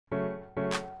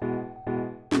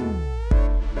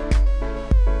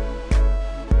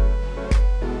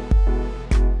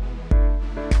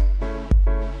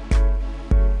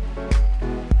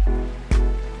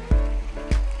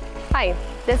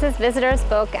This is Visitors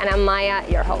Book, and I'm Maya,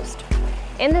 your host.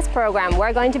 In this program,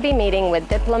 we're going to be meeting with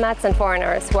diplomats and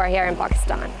foreigners who are here in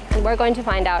Pakistan, and we're going to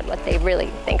find out what they really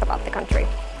think about the country.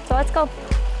 So let's go.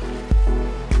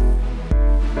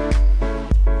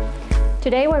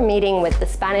 Today we're meeting with the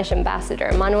Spanish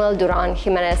ambassador, Manuel Durán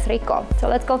Giménez Rico. So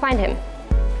let's go find him.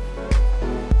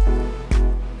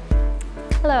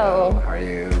 Hello. How are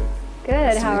you? Good,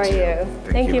 Nice to how are meet you?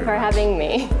 Thank you for having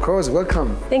me. Of course,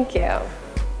 welcome. Thank you.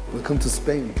 Welcome to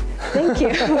Spain. Thank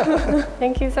you.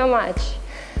 Thank you so much.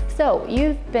 So,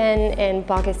 you've been in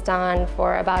Pakistan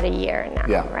for about a year now,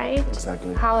 Yeah, right?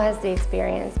 exactly. How has the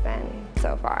experience been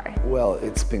so far? Well,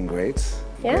 it's been great.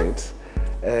 Yeah?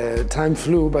 Great. Time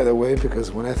flew, by the way,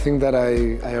 because when I think that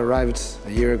I arrived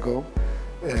a year ago,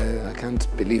 I can't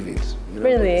believe it. You know,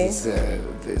 Really?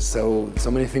 There's so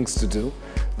many things to do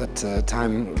that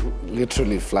time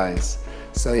literally flies.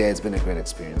 So yeah, it's been a great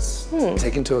experience.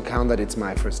 Take into account that it's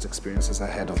my first experience as a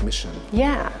head of mission.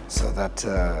 Yeah. So that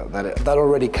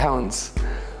already counts.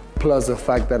 Plus the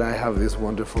fact that I have this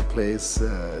wonderful place,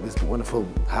 this wonderful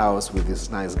house with this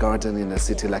nice garden in a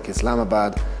city like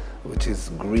Islamabad, which is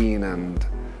green and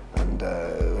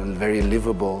very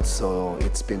livable. So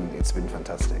it's been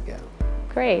fantastic. Yeah.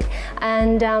 Great.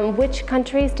 And which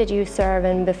countries did you serve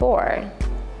in before?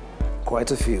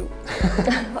 Quite a few.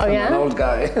 Oh yeah? I'm an old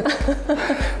guy.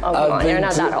 Oh, come on, you're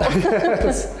not that old.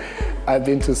 Yes. I've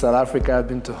been to South Africa, I've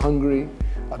been to Hungary,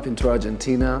 I've been to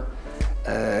Argentina,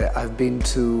 I've been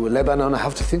to Lebanon. I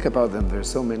have to think about them, there's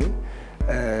so many.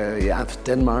 Yeah, I've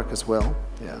Denmark as well.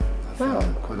 Yeah, I've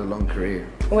had quite a long career.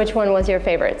 Which one was your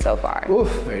favorite so far? Oof,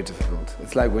 very difficult.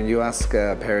 It's like when you ask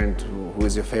a parent who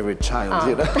is your favorite child,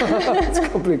 you know? It's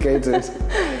complicated.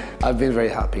 I've been very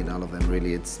happy in all of them,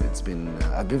 really. I've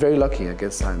been very lucky, I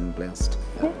guess I'm blessed.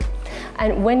 Yeah.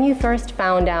 And when you first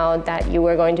found out that you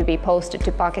were going to be posted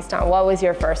to Pakistan, what was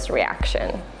your first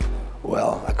reaction?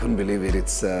 Well, I couldn't believe it.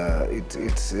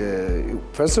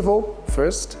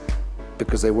 First,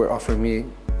 because they were offering me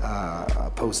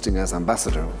a posting as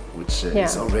ambassador, which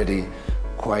is already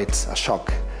quite a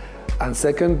shock. And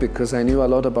second, because I knew a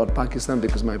lot about Pakistan,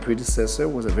 because my predecessor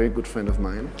was a very good friend of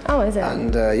mine. Oh, is it?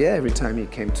 And yeah, every time he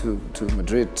came to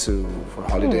Madrid for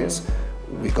holidays,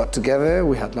 we got together,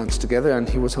 we had lunch together, and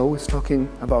he was always talking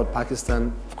about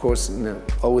Pakistan, of course,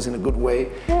 always in a good way.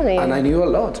 Really? And I knew a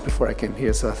lot before I came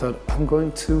here, so I thought, I'm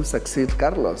going to succeed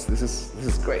Carlos. This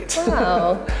is great.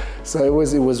 Wow. So it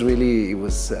was really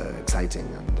exciting,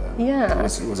 and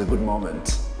it was a good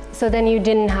moment. So then you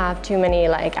didn't have too many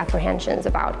apprehensions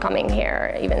about coming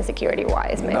here, even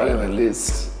security-wise, maybe? Not in the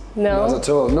least. No? Not at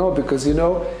all. No, because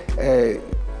I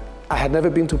had never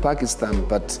been to Pakistan,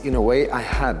 but in a way I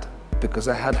had, because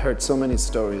I had heard so many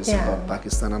stories about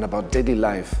Pakistan and about daily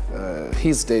life,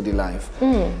 his daily life,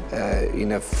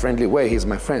 in a friendly way. He's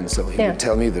my friend, so he would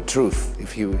tell me the truth.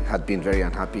 If he had been very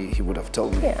unhappy, he would have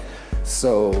told me. Yeah.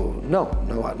 So no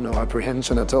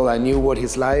apprehension at all. I knew what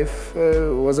his life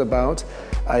was about.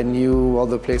 I knew all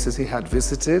the places he had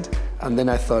visited, and then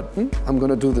I thought, I'm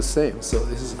going to do the same. So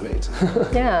this is great.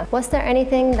 Yeah. Was there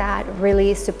anything that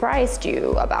really surprised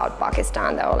you about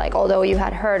Pakistan, though? Although you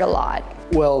had heard a lot.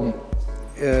 Well,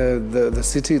 the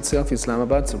city itself,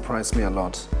 Islamabad, surprised me a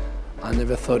lot. I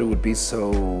never thought it would be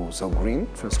so green,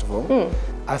 first of all.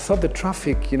 I thought the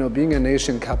traffic, being an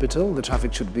Asian capital, the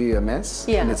traffic should be a mess,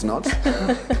 and it's not.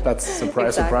 That's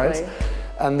surprise.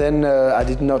 And then I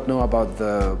did not know about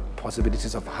the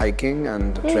possibilities of hiking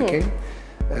and trekking,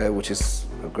 which is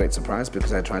a great surprise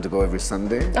because I try to go every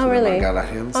Sunday to the Mangala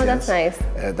Hills. Oh, that's nice.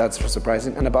 That's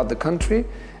surprising. And about the country,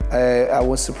 I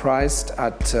was surprised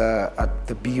at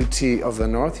the beauty of the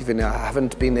north. Even I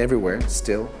haven't been everywhere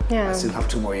still. Yeah. I still have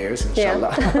 2 more years,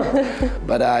 inshallah. Yeah.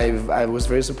 But I was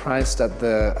very surprised at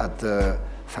the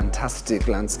fantastic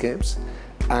landscapes.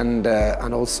 And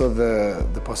also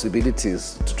the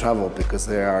possibilities to travel, because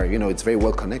there are, it's very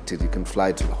well connected. You can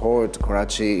fly to Lahore, to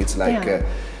Karachi. It's like,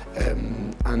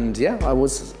 and yeah, I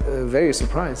was very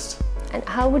surprised. And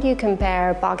how would you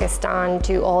compare Pakistan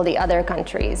to all the other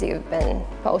countries you've been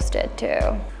posted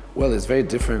to? Well, it's very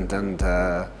different, and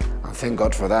thank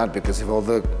God for that, because if all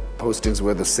the postings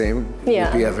were the same, it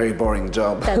would be a very boring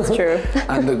job. That's true.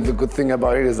 And the good thing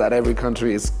about it is that every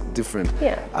country is different.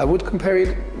 Yeah. I would compare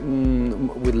it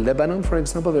with Lebanon, for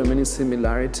example. There are many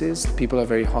similarities. People are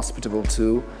very hospitable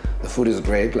too. The food is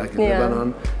great, like in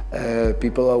Lebanon.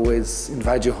 People always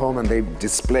invite you home and they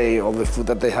display all the food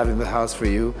that they have in the house for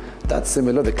you. That's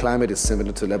similar. The climate is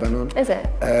similar to Lebanon. Is it?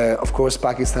 Of course,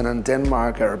 Pakistan and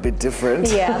Denmark are a bit different.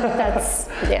 Yeah, that's,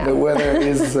 The weather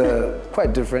is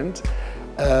quite different.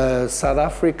 South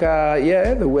Africa,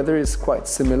 the weather is quite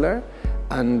similar.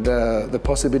 And the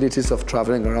possibilities of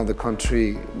traveling around the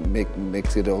country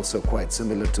makes it also quite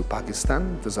similar to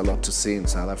Pakistan. There's a lot to see in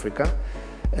South Africa.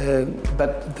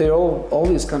 But all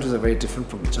these countries are very different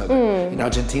from each other. In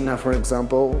Argentina, for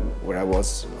example, where I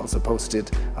was also posted,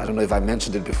 I don't know if I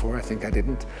mentioned it before, I think I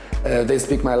didn't. They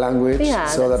speak my language,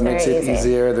 so that makes it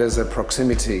easier. There's a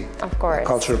proximity, of course, a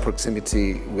cultural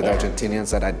proximity with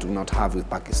Argentinians that I do not have with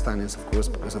Pakistanis, of course,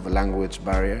 because of the language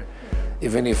barrier.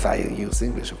 Even if I use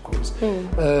English, of course.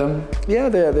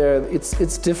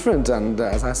 It's different, and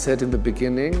as I said in the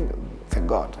beginning, thank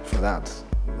God for that.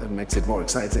 That makes it more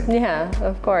exciting. Yeah,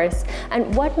 of course.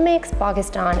 And what makes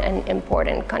Pakistan an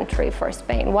important country for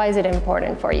Spain? Why is it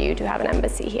important for you to have an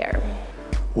embassy here?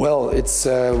 Well, it's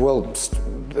the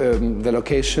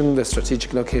location, the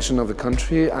strategic location of the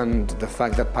country, and the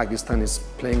fact that Pakistan is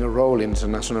playing a role in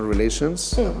international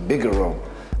relations, a bigger role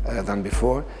than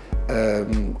before.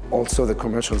 Also the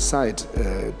commercial side,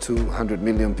 200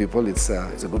 million people, it's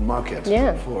a good market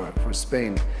for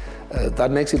Spain.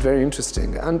 That makes it very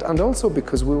interesting, and also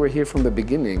because we were here from the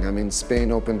beginning. I mean,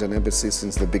 Spain opened an embassy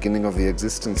since the beginning of the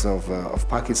existence of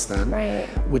Pakistan,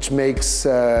 which makes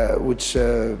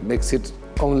it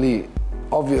only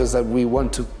obvious that we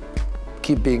want to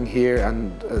keep being here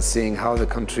and seeing how the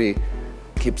country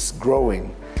keeps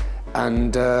growing.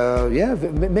 And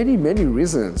many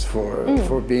reasons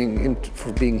for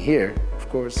being here, of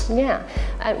course. Yeah.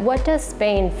 What does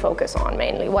Spain focus on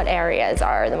mainly? What areas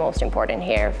are the most important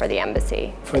here for the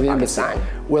embassy in Pakistan?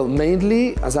 Well,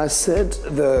 mainly, as I said,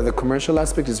 the commercial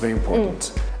aspect is very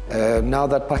important. Now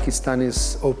that Pakistan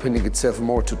is opening itself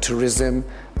more to tourism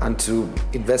and to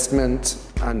investment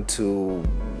and to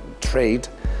trade,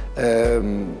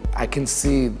 I can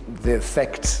see the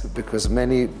effect, because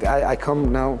I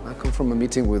come from a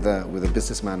meeting with a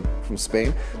businessman from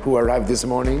Spain who arrived this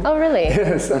morning. Oh, really?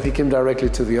 Yes, and he came directly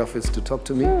to the office to talk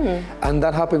to me, and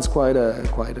that happens quite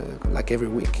like every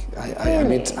week. I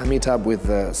meet up with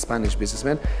Spanish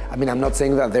businessmen. I mean, I'm not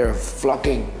saying that they're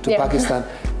flocking to Pakistan,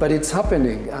 but it's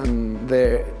happening, and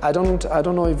I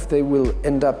don't know if they will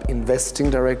end up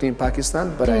investing directly in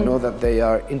Pakistan, but I know that they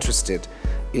are interested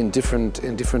in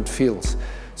different fields.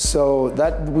 So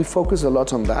that we focus a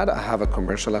lot on that. I have a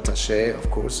commercial attaché, of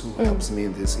course, who helps me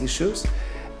in these issues,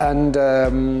 and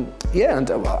and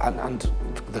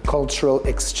the cultural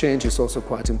exchange is also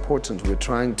quite important. We're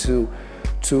trying to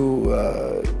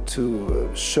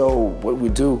show what we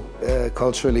do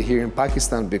culturally here in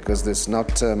Pakistan, because there's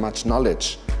not much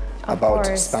knowledge about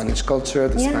Spanish culture,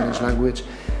 the Spanish language.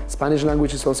 Spanish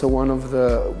language is also one of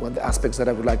the aspects that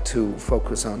I would like to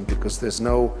focus on, because there's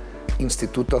no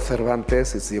Instituto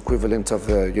Cervantes. It's the equivalent of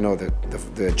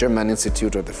the German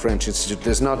Institute or the French Institute.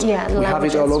 There's not. We have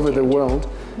it all over the world,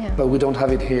 but we don't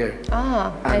have it here.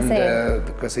 I see.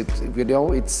 Because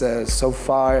it's so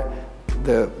far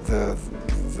the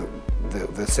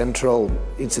Central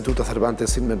Instituto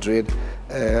Cervantes in Madrid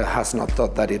has not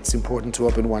thought that it's important to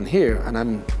open one here, and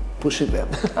I'm pushing them.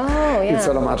 It's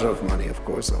all a matter of money, of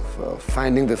course, of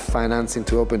finding the financing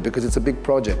to open, because it's a big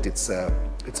project.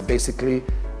 It's basically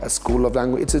a school of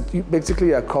language. It's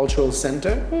basically a cultural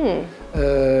center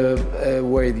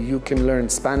where you can learn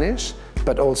Spanish,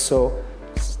 but also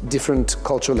different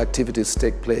cultural activities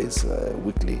take place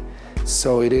weekly.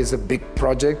 So it is a big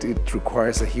project. It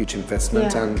requires a huge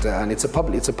investment, and it's a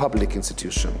public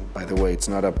institution, by the way. It's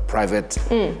not a private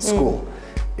school.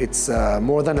 It's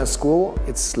more than a school.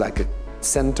 It's like a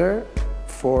center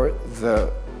for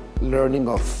the learning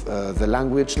of the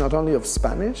language, not only of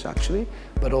Spanish actually,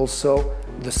 but also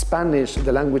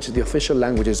the official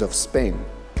languages of Spain,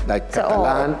 like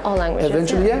Catalan. All languages.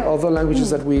 Eventually, all the languages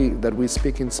that we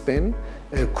speak in Spain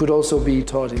could also be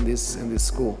taught in this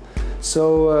school.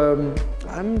 So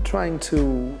I'm trying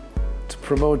to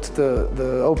promote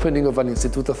the opening of an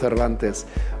Instituto Cervantes.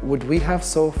 What we have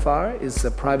so far is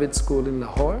a private school in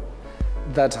Lahore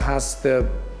that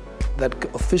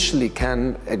officially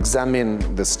can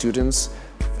examine the students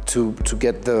to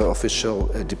get the official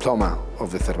diploma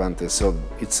of the Cervantes. So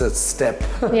it's a step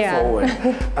forward.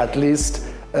 At least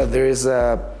there is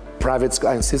a private school.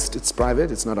 I insist it's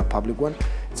private, it's not a public one.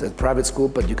 It's a private school,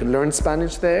 but you can learn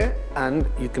Spanish there, and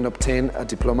you can obtain a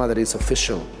diploma that is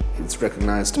official. It's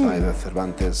recognized by the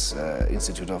Cervantes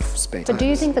Institute of Spain. So do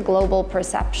you think the global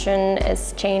perception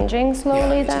is changing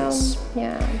slowly, though?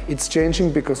 It's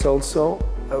changing, because also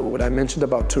what I mentioned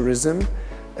about tourism,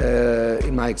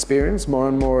 in my experience, more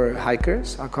and more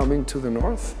hikers are coming to the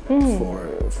north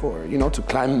for to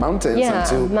climb mountains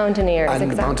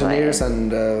mountaineers,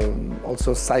 and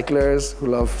also cyclers who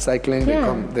love cycling.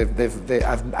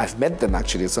 I've met them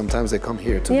actually. Sometimes they come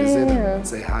here to visit and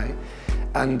say hi,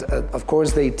 and of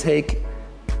course they take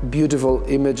beautiful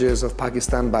images of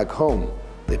Pakistan back home.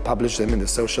 They publish them in the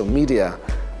social media.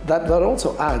 That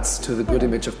also adds to the good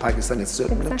image of Pakistan. It's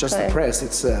not just the press.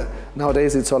 It's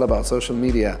nowadays it's all about social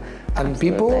media, and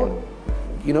people,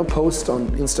 post on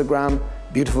Instagram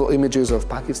beautiful images of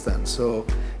Pakistan. So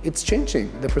it's changing.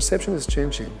 The perception is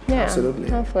changing. Yeah, absolutely.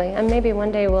 Hopefully, and maybe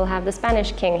one day we'll have the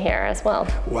Spanish king here as well.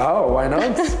 Wow, why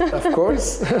not? Of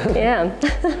course. Yeah.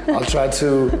 I'll try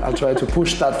to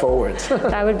push that forward.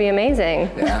 That would be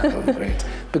amazing. Yeah, that would be great.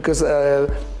 Because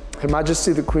Her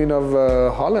Majesty the Queen of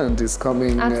Holland is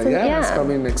coming. It's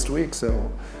coming next week.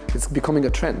 So it's becoming a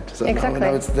trend. So exactly.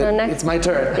 now it's my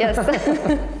turn. Yes.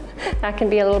 That can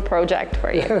be a little project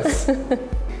for you. Yes.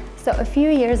 So a few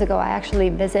years ago, I actually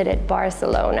visited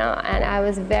Barcelona, and I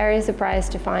was very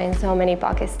surprised to find so many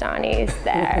Pakistanis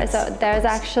there. Yes. So there's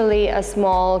actually a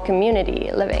small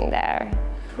community living there.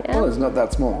 Yeah. Well, it's not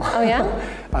that small. Oh yeah?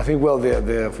 I think, well,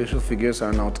 the official figures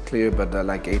are not clear, but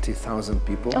like 80,000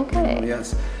 people. Okay.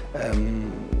 Yes.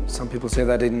 Some people say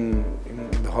that in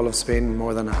the whole of Spain,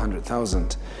 more than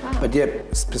 100,000. Wow. But yeah,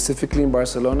 specifically in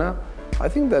Barcelona, I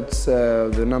think that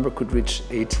the number could reach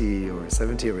 80 or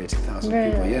 70 or 80,000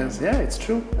 people. Yes, yeah, it's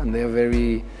true. And they're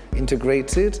very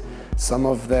integrated. Some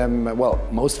of them, well,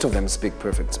 most of them speak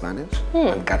perfect Spanish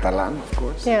and Catalan, of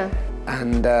course. Yeah.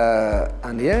 And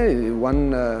yeah,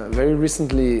 very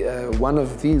recently, one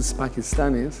of these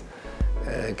Pakistanis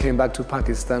came back to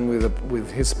Pakistan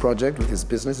with his project, with his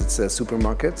business. It's a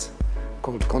supermarket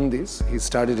called Condis. He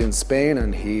started in Spain,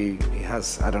 and he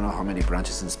has, I don't know how many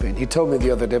branches in Spain. He told me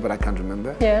the other day, but I can't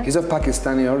remember. Yeah. He's of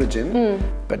Pakistani origin,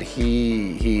 but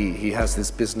he has this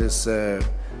business,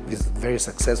 this very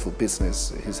successful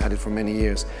business. He's had it for many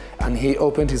years, and he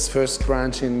opened his first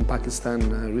branch in Pakistan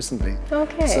recently.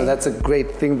 Okay. So that's a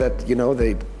great thing that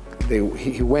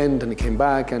he went and he came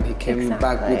back, and he came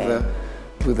back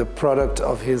with the product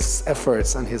of his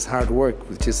efforts and his hard work,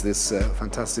 which is this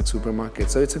fantastic supermarket.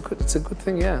 So it's a good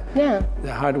thing, yeah. Yeah.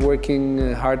 The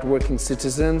hardworking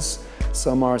citizens.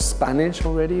 Some are Spanish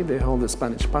already. They hold a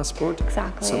Spanish passport.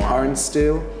 Exactly. Some aren't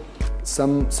still.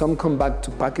 Some come back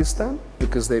to Pakistan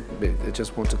because they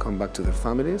just want to come back to their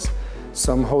families.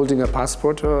 Some holding a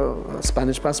passport, a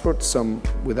Spanish passport, some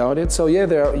without it. So yeah,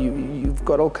 you've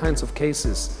got all kinds of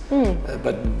cases.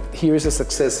 But here's a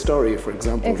success story, for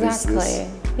example. Exactly.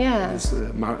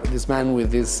 This man with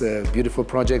this beautiful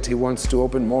project, he wants to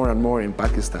open more and more in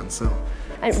Pakistan. So.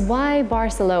 And why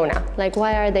Barcelona? Like,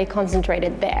 why are they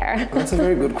concentrated there? That's a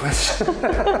very good question.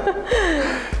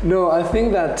 No, I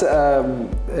think that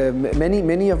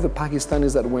many of the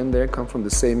Pakistanis that went there come from the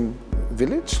same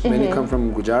village. Many come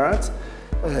from Gujarat,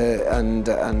 and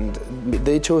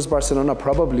they chose Barcelona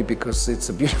probably because it's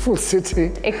a beautiful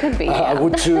city. It could be. Yeah. I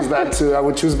would choose that too. I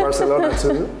would choose Barcelona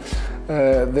too.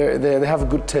 They have a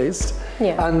good taste.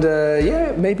 Yeah. And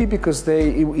yeah, maybe because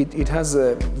it has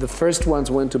the first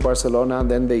ones went to Barcelona, and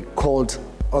then they called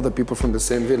other people from the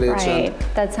same village. Right.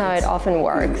 That's how it often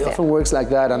works. It often works like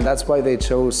that, and that's why they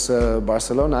chose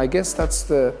Barcelona. I guess that's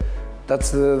the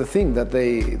thing, that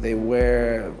they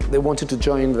wanted to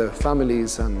join the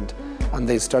families, and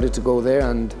they started to go there,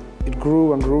 and it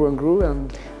grew and grew and grew.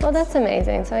 And well, that's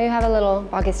amazing. So you have a little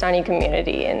Pakistani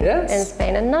community in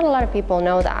Spain, and not a lot of people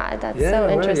know that. That's so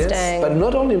interesting. Yes. But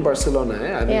not only in Barcelona.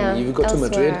 I mean, if you go to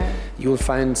Madrid, you'll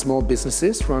find small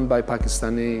businesses run by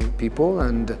Pakistani people,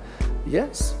 and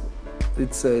yes,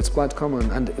 it's quite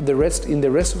common. And in the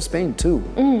rest of Spain too.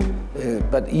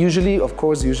 But usually,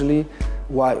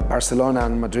 why Barcelona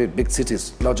and Madrid, big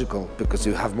cities, logical, because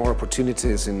you have more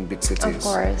opportunities in big cities. Of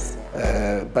course.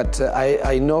 But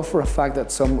I know for a fact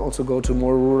that some also go to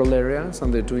more rural areas,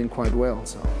 and they're doing quite well.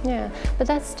 So. Yeah, but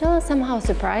that's still somehow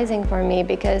surprising for me,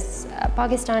 because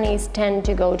Pakistanis tend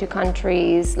to go to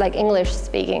countries, like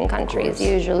English-speaking countries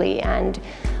usually, and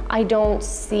I don't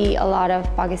see a lot of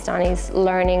Pakistanis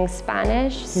learning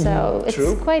Spanish, so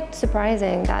it's quite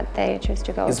surprising that they choose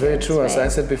to go. It's very true. As I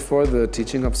said before, the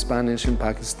teaching of Spanish in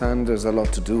Pakistan, there's a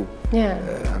lot to do. Yeah.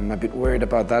 I'm a bit worried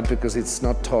about that because it's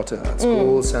not taught at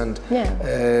schools, and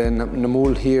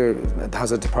Namul here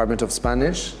has a department of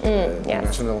Spanish,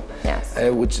 National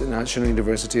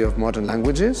University of Modern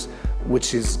Languages,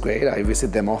 which is great. I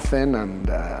visit them often, and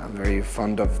I'm very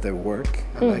fond of their work.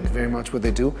 I like very much what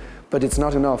they do. But it's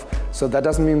not enough. So that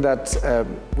doesn't mean that,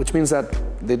 which means that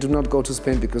they do not go to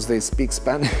Spain because they speak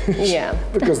Spanish. Yeah.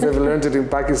 Because they've learned it in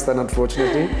Pakistan,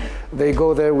 unfortunately. They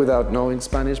go there without knowing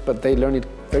Spanish, but they learn it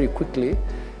very quickly.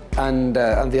 And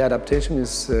the adaptation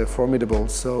is formidable.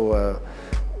 So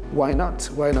why not?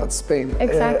 Why not Spain?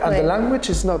 Exactly. And the language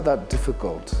is not that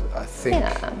difficult, I think.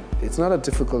 Yeah. It's not a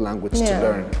difficult language to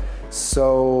learn.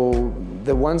 So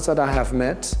the ones that I have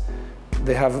met,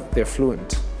 they're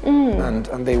fluent.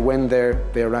 and they went there,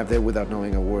 they arrived there without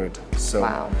knowing a word.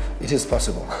 So it is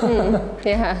possible.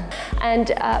 Yeah.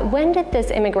 And when did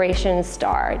this immigration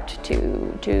start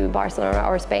to Barcelona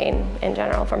or Spain in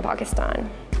general from Pakistan?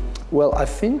 Well, I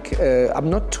think, I'm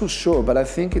not too sure, but I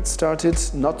think it started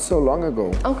not so long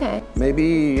ago. Okay.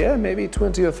 Maybe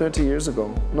 20 or 30 years ago,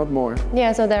 not more.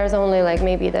 Yeah, so there's only like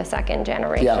maybe the second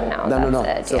generation now. No.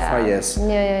 It. So far, yes.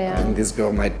 Yeah. And this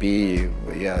girl might be,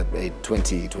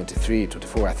 20, 23,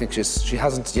 24. I think she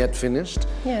hasn't yet finished.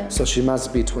 Yeah. So she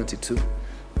must be 22.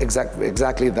 Exactly.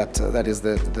 That is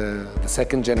the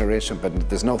second generation, but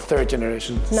there's no third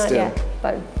generation. Not still. yet,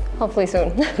 but hopefully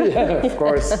soon. Yeah, of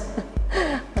course.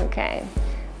 Okay,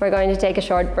 we're going to take a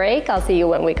short break. I'll see you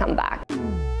when we come back.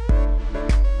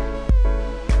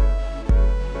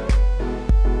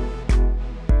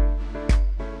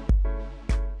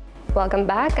 Welcome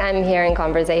back. I'm here in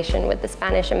conversation with the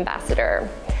Spanish ambassador.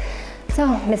 So,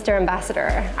 Mr.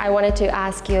 Ambassador, I wanted to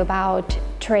ask you about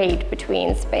trade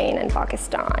between Spain and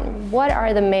Pakistan. What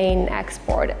are the main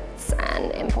exports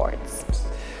and imports?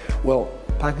 Well,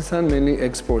 Pakistan mainly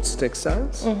exports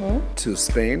textiles to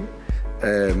Spain.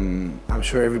 I'm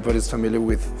sure everybody's familiar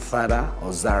with Zara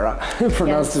or Zara,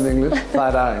 pronounced in English,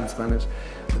 Zara in Spanish.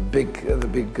 The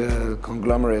big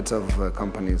conglomerate of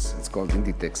companies. It's called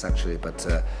Inditex actually, but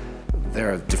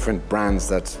there are different brands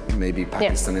that maybe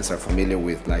Pakistanis are familiar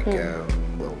with, like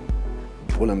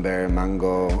Pull&Bear,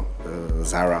 Mango,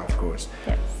 Zara, of course.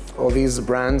 Yes. All these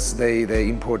brands, they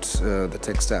import the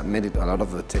textile, a lot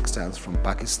of the textiles from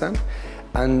Pakistan.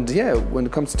 And yeah, when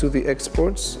it comes to the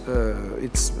exports,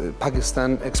 it's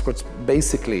Pakistan exports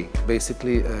basically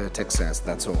textiles.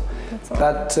 That's all.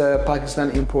 But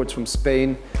Pakistan imports from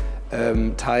Spain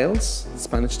tiles.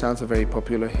 Spanish tiles are very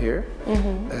popular here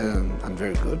and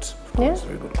very good. Of course,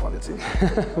 very good quality.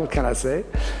 What can I say?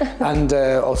 And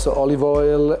also olive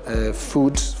oil,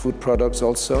 food products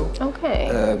also. Okay.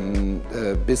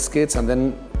 Biscuits, and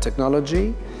then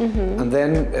technology, and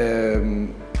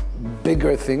then.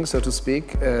 Bigger things, so to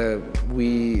speak.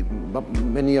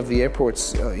 Many of the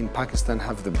airports in Pakistan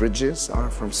have the bridges are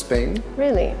from Spain.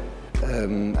 Really?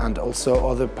 And also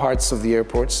other parts of the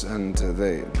airports and of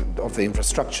the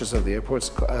infrastructures of the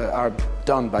airports are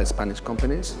done by Spanish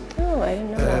companies. Oh, I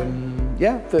didn't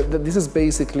know that. This is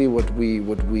basically what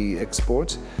we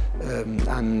export,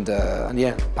 and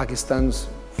yeah, Pakistan's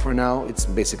for now it's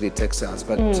basically textiles,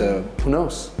 but who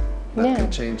knows? That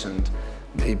can change, and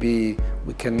maybe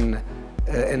we can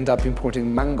end up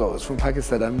importing mangoes from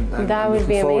Pakistan. That would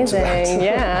be amazing,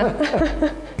 yeah.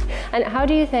 And how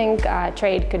do you think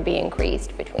trade could be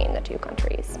increased between the two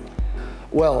countries?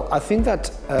 Well, I think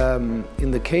that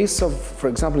in the case of, for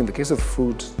example, in the case of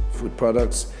food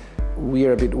products, we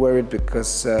are a bit worried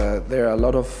because there are a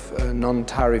lot of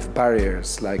non-tariff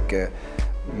barriers, like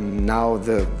now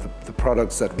the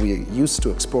products that we used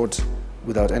to export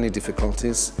without any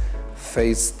difficulties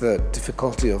face the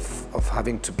difficulty of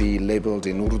having to be labeled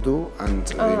in Urdu and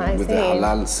with the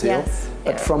halal seal,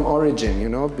 but from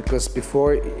origin, because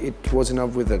before it was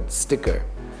enough with a sticker.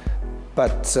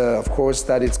 But of course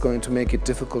that it's going to make it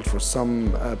difficult for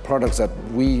some products that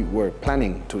we were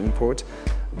planning to import.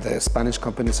 The Spanish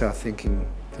companies are thinking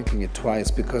it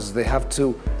twice, because they have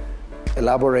to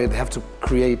elaborate, they have to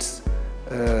create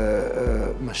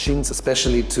machines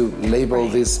especially to label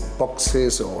these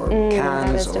boxes or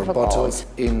cans or bottles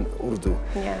in Urdu.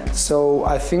 So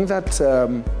I think that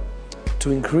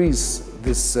to increase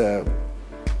this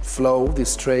flow,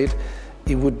 this trade,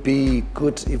 it would be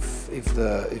good if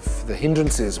the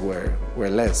hindrances were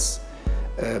less.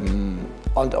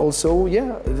 And also,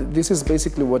 this is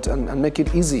basically what, and make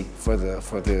it easy for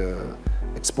the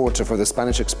exporter, for the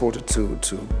Spanish exporter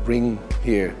to bring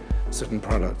here certain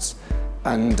products.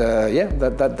 And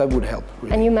that would help,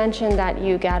 really. And you mentioned that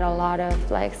you get a lot of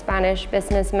Spanish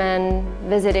businessmen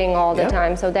visiting all the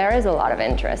time, so there is a lot of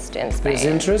interest in Spain. There's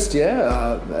interest,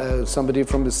 somebody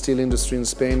from the steel industry in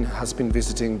Spain has been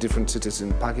visiting different cities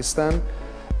in Pakistan.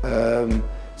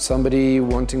 Somebody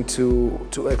wanting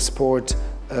to export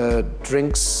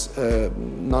drinks,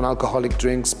 non-alcoholic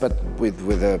drinks, but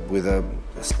with a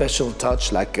special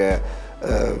touch, like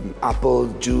apple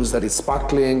juice that is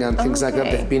sparkling and things like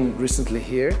that. They've been recently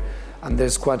here, and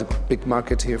there's quite a big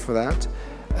market here for that.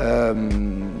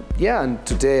 And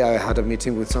today I had a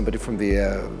meeting with somebody from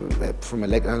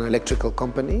an electrical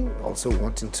company, also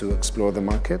wanting to explore the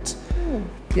market.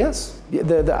 Yes,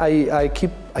 I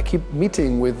keep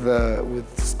meeting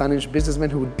with Spanish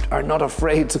businessmen who are not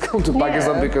afraid to come to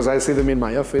Pakistan, because I see them in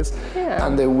my office,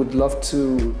 and they would love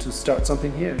to start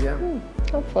something here.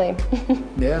 Hopefully.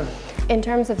 In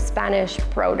terms of Spanish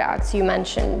products, you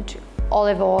mentioned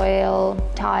olive oil,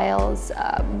 tiles.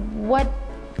 What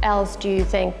else do you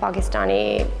think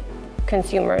Pakistani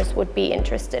consumers would be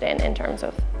interested in terms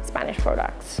of Spanish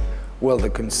products? Well, the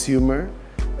consumer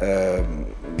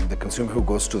who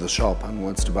goes to the shop and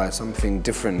wants to buy something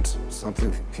different,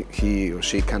 something he or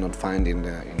she cannot find in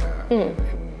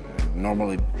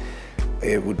normally,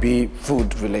 it would be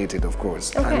food related, of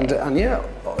course. Okay. And yeah,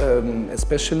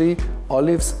 especially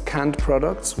olives, canned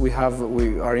products.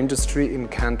 Our industry in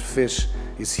canned fish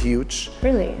is huge.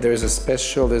 Really? There's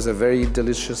a very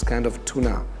delicious kind of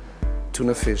tuna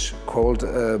fish called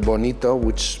bonito,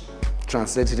 which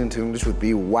translated into English would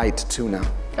be white tuna.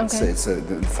 Okay. It's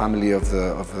the family of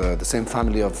the same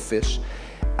family of fish.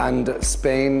 And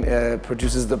Spain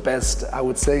produces the best, I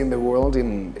would say, in the world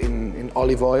in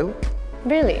olive oil.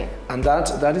 Really? And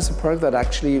that is a product that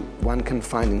actually one can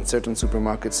find in certain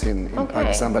supermarkets in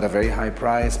Pakistan, but at a very high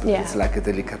price, because it's like a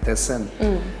delicatessen.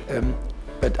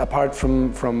 But apart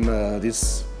from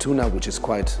this tuna, which is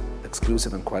quite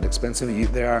exclusive and quite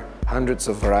expensive, there are hundreds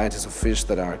of varieties of fish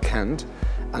that are canned,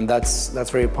 and that's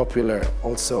very popular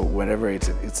also wherever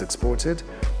it's exported.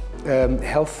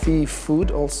 Healthy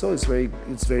food also is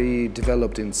very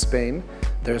developed in Spain.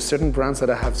 There are certain brands that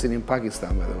I have seen in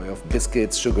Pakistan, by the way, of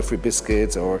biscuits, sugar-free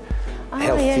biscuits, or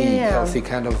healthy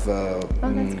kind of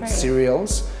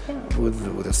cereals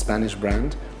with a Spanish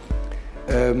brand.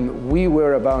 We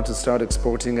were about to start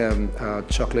exporting a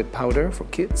chocolate powder for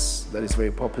kids that is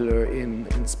very popular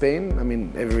in Spain. I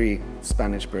mean, every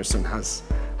Spanish person has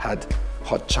had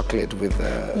hot chocolate with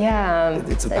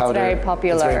it's a powder. It's very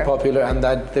popular. It's very popular, and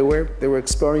that they were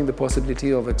exploring the possibility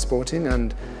of exporting,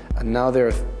 and now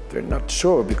they're not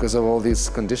sure because of all these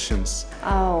conditions.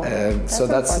 So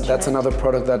that's another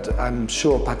product that I'm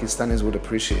sure Pakistanis would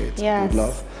appreciate. Yes. Would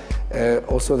love.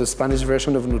 Also, the Spanish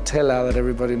version of Nutella that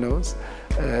everybody knows.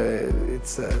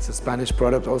 It's a Spanish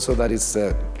product also that is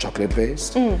chocolate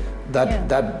based.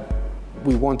 That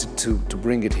we wanted to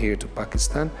bring it here to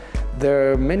Pakistan.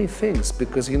 There are many things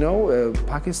because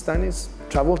Pakistanis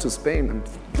travel to Spain and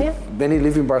many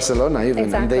live in Barcelona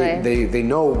even, and they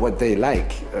know what they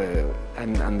like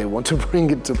and they want to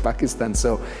bring it to Pakistan.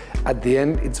 So at the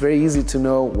end, it's very easy to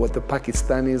know what the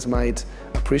Pakistanis might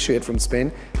appreciate from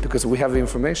Spain because we have the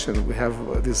information. We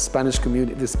have this Spanish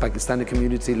community, this Pakistani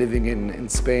community living in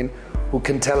Spain who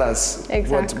can tell us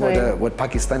what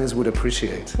Pakistanis would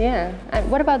appreciate. Yeah. And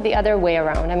what about the other way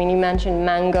around? I mean, you mentioned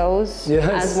mangoes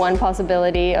as one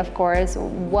possibility, of course.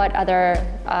 What other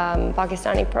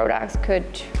Pakistani products could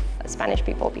Spanish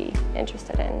people be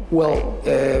interested in? Well,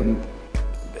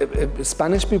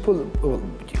 Spanish people,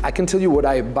 I can tell you what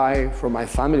I buy for my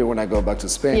family when I go back to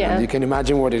Spain. Yeah. And you can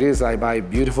imagine what it is. I buy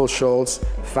beautiful shawls,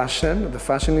 fashion. The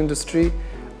fashion industry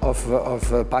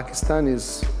of Pakistan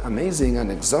is amazing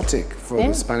and exotic for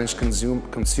the Spanish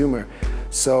consumer.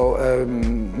 So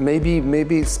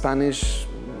maybe Spanish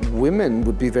women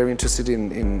would be very interested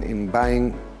in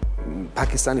buying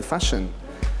Pakistani fashion.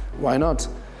 Why not?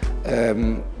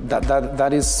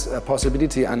 That is a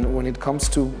possibility. And when it comes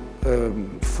to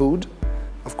food,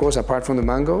 of course, apart from the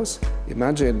mangoes,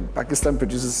 imagine Pakistan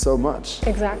produces so much.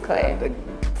 Exactly.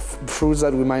 Fruits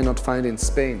that we might not find in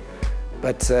Spain.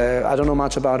 But I don't know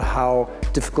much about how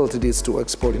difficult it is to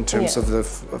export in terms of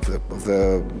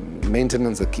the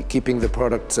maintenance, keeping the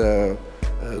product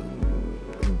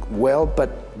well. But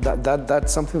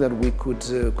that's something that we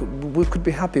could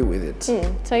be happy with it.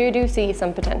 So you do see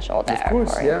some potential there. Of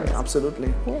course,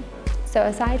 absolutely. Yeah. So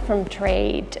aside from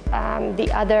trade, the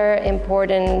other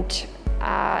important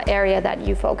area that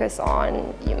you focus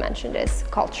on, you mentioned, is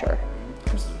culture.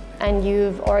 Absolutely. And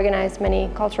you've organized many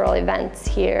cultural events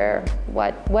here.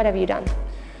 What have you done?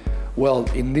 Well,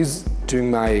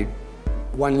 during my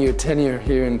 1-year tenure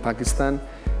here in Pakistan,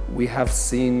 we have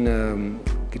seen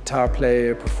guitar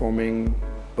player performing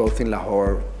both in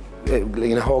Lahore,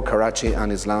 Karachi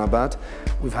and Islamabad.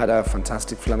 We've had a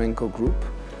fantastic flamenco group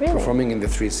performing in the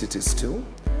 3 cities too.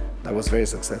 That was very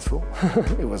successful.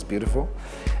 It was beautiful.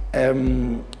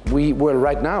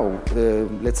 Right now,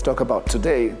 let's talk about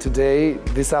today. Today,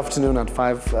 this afternoon at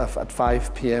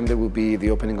 5 p.m. there will be the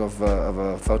opening of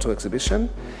a photo exhibition.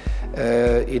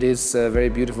 It is a very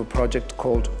beautiful project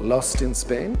called Lost in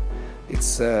Spain.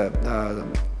 It's a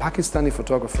Pakistani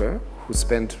photographer who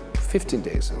spent 15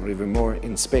 days or even more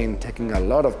in Spain taking a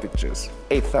lot of pictures,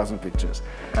 8,000 pictures.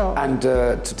 And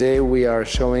today we are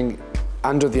showing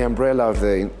under the umbrella of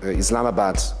the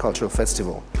Islamabad Cultural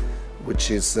Festival, which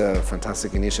is a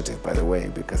fantastic initiative, by the way,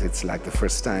 because it's like the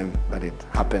first time that it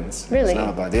happens in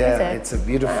Islamabad. Yeah, it's a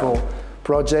beautiful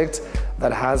project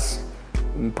that has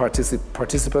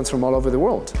participants from all over the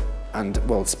world. And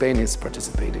well, Spain is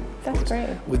participating. That's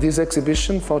great. With this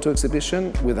exhibition, photo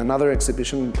exhibition, with another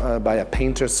exhibition by a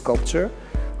painter sculptor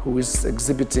who is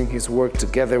exhibiting his work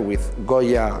together with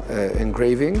Goya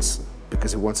engravings,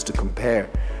 because he wants to compare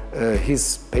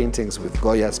his paintings with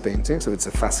Goya's paintings, so it's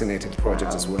a fascinating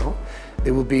project as well.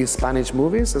 There will be Spanish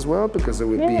movies as well, because there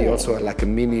will be also like a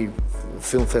mini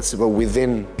film festival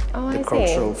within the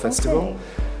cultural festival. Okay.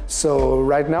 So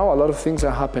right now a lot of things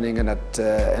are happening, and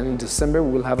in December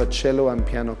we will have a cello and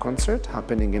piano concert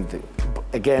happening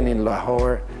again in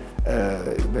Lahore,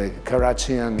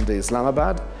 Karachi and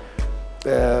Islamabad.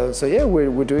 So yeah,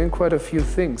 we're doing quite a few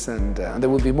things, and there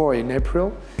will be more in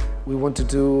April. We want to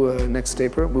do, next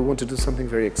April, we want to do something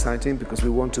very exciting, because we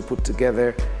want to put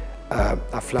together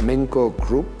a flamenco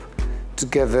group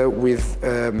together with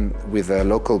a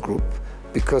local group,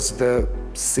 because the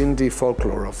Sindhi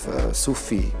folklore of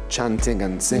Sufi chanting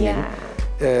and singing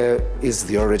is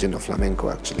the origin of flamenco,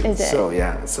 actually. Is it? So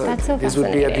yeah, so so this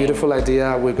would be a beautiful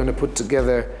idea. We're going to put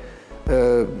together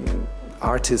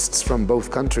artists from both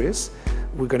countries.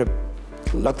 We're going to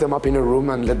lock them up in a room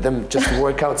and let them just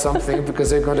work out something, because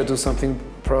they're going to do something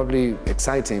probably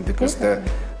exciting, because the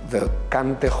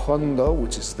cante hondo,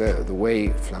 which is the way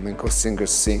flamenco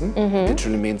singers sing,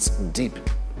 literally means deep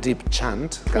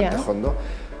chant, cante hondo,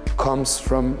 comes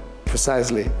from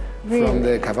precisely from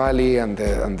the Cavalli and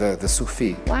the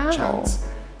Sufi chants.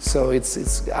 So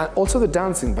it's also the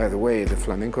dancing, by the way, the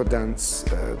flamenco dance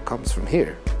comes from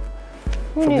here,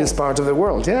 from this part of the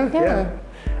world. Yeah.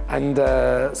 And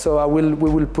so we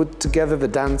will put together the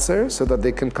dancers so that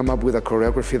they can come up with a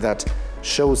choreography that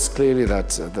shows clearly that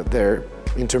they're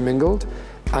intermingled,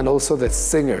 and also the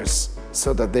singers,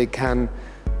 so that they can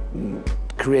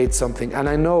create something. And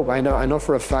I know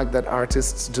for a fact that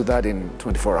artists do that in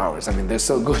 24 hours. I mean, they're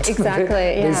so good.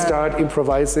 Exactly. They start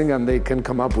improvising and they can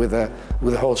come up with a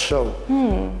whole show.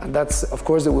 And that's, of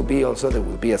course, there will be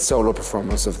a solo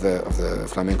performance of the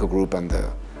flamenco group and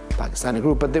the Pakistani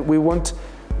group. But we want,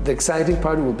 the exciting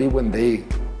part will be when they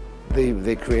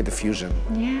create the fusion.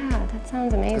 Yeah, that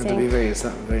sounds amazing. It'll be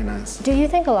very nice. Do you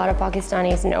think a lot of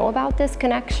Pakistanis know about this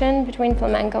connection between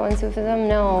flamenco and Sufism?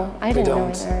 No, I didn't know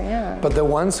either. Yeah. But the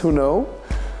ones who know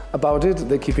about it,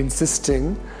 they keep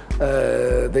insisting.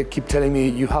 They keep telling me,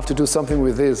 you have to do something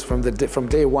with this. From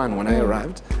day one when I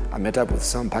arrived, I met up with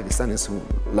some Pakistanis who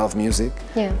love music,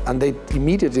 and they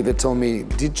immediately told me,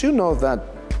 did you know that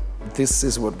this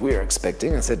is what we're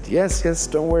expecting? I said, yes,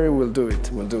 don't worry, we'll do it.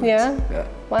 Yeah?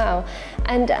 Wow.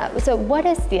 And so what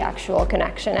is the actual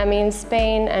connection? I mean,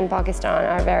 Spain and Pakistan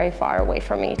are very far away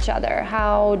from each other.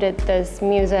 How did this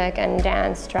music and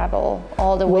dance travel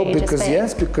all the way to Spain?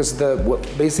 Because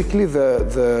basically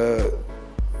the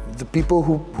people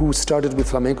who started with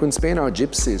flamenco in Spain are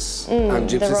gypsies. And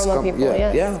gypsies the Roma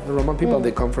people, the Roman people,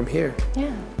 they come from here.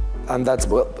 Yeah. And that's,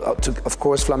 of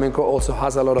course, flamenco also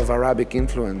has a lot of Arabic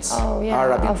influence. Oh,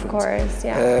 yeah, of course,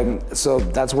 yeah. So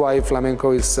that's why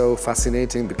flamenco is so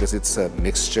fascinating, because it's a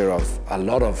mixture of a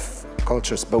lot of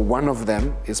cultures. But one of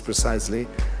them is precisely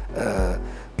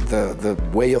the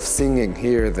way of singing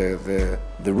here, the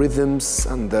rhythms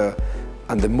and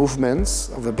the movements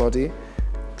of the body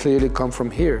clearly come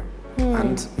from here.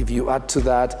 And if you add to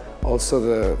that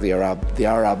also the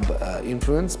Arab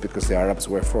influence, because the Arabs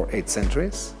were for 8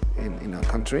 centuries in our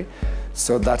country,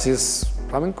 so that is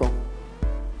flamenco,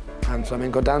 and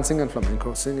flamenco dancing and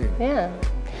flamenco singing. Yeah.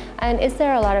 And is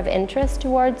there a lot of interest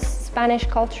towards Spanish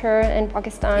culture in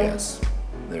Pakistan? Yes,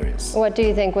 there is. What do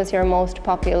you think was your most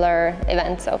popular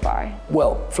event so far?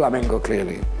 Well, flamenco,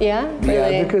 clearly. Yeah?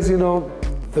 Really? Yeah, because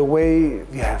the way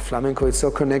flamenco is so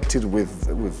connected with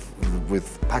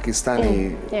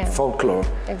Pakistani folklore,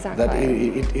 that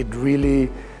it really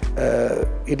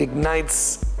it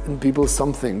ignites in people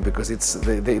something, because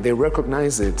they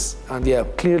recognize it, and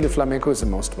clearly flamenco is the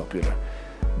most popular.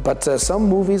 But some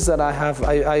movies that I have,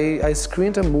 I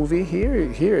screened a movie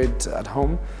here at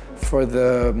home for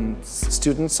the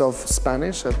students of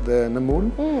Spanish at the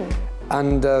Namul,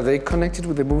 and they connected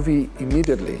with the movie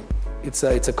immediately. It's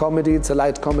a comedy, it's a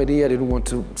light comedy. I didn't want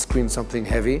to screen something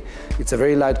heavy. It's a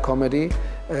very light comedy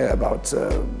about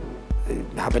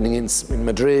happening in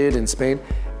Madrid, in Spain.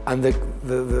 And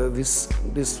these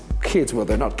kids, well,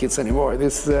 they're not kids anymore,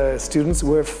 these students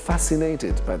were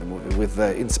fascinated by the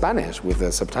movie in Spanish, with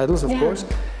the subtitles, of course.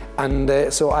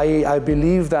 And so I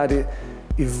believe that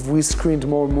if we screened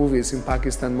more movies in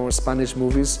Pakistan, more Spanish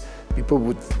movies, people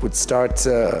would start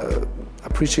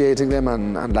appreciating them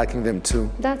and liking them too.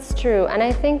 That's true, and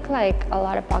I think like a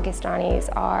lot of Pakistanis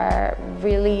are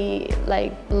really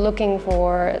like looking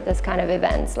for this kind of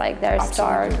events, like they're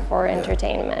starved for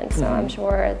entertainment. So I'm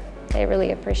sure they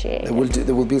really appreciate it.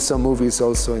 There will be some movies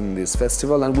also in this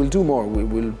festival, and we'll do more. We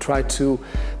will try to,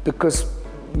 because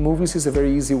movies is a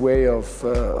very easy way of,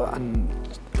 and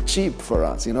cheap for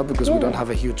us, you know, because we don't have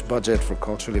a huge budget for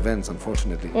cultural events,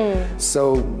 unfortunately.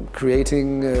 So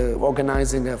creating,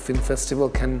 organizing a film festival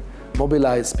can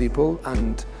mobilize people,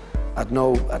 and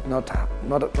not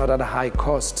at a high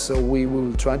cost. So we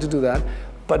will try to do that.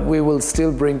 But we will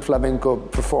still bring flamenco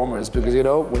performers, because, you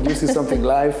know, when you see something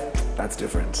live, that's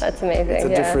different. That's amazing.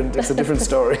 It's a different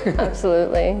story.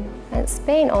 Absolutely. And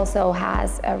Spain also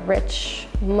has a rich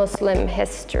Muslim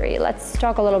history. Let's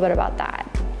talk a little bit about that.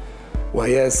 Well,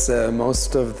 yes,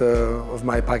 most of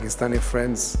my Pakistani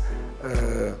friends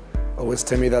always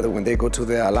tell me that when they go to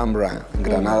the Alhambra in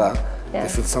Granada, they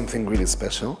feel something really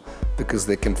special, because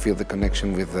they can feel the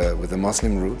connection with the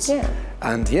Muslim roots. Yeah.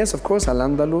 And yes, of course,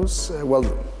 Al-Andalus, well,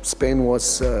 Spain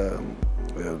was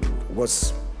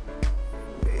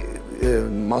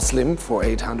Muslim for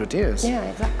 800 years. Yeah,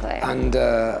 exactly.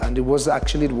 And it was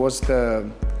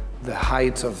the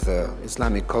height of the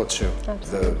Islamic culture.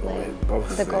 Absolutely.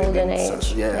 The golden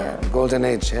age. Golden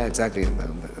age, yeah, exactly.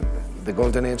 The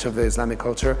golden age of the Islamic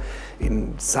culture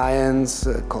in science,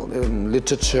 in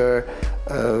literature,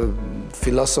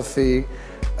 philosophy.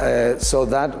 So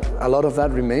that a lot of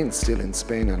that remains still in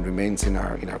Spain, and remains in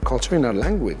our culture, in our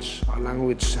language. Our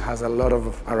language has a lot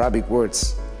of Arabic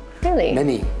words. Really?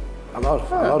 Many, a lot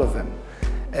of them.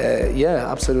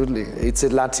 Yeah, absolutely. It's a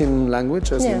Latin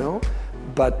language, as you know,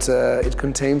 but it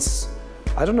contains,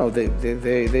 I don't know,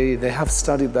 they have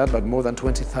studied that, but more than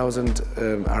 20,000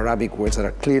 Arabic words that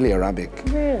are clearly Arabic.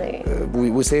 Really?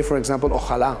 We say, for example,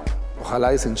 ojalá.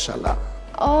 Ojalá is inshallah.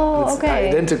 Oh, it's okay.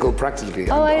 identical practically.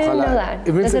 Oh, I didn't know that.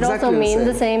 Does it also mean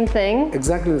the same thing?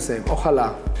 Exactly the same.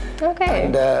 Ojalá.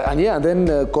 Okay. And yeah, then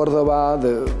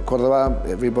Cordoba,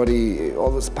 everybody, all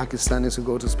those Pakistanis who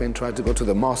go to Spain try to go to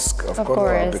the mosque of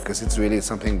Cordoba, because it's really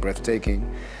something breathtaking.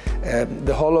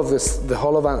 The whole of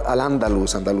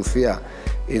Al-Andalus, Andalusia,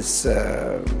 is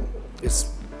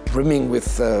brimming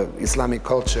with Islamic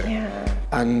culture. Yeah.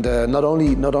 And not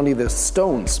only the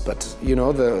stones, but, you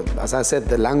know, as I said,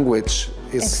 the language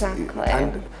is,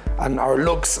 exactly. and our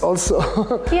looks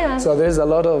also. Yeah. So there's a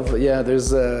lot of,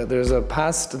 there's a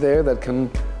past there that can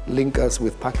link us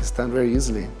with Pakistan very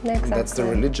easily. Exactly. And that's the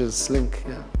religious link,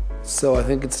 yeah. So I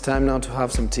think it's time now to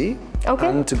have some tea. Okay.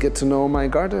 And to get to know my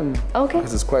garden. Okay.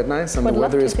 Because it's quite nice and the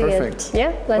weather is perfect.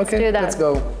 Yeah, let's do that. Let's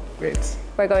go. Great.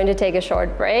 We're going to take a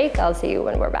short break. I'll see you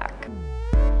when we're back.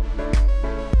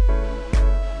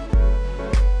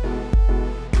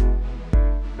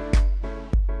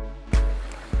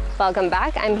 Welcome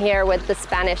back. I'm here with the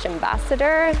Spanish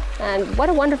ambassador, and what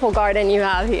a wonderful garden you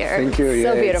have here. Thank you.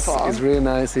 So yeah, beautiful. It's really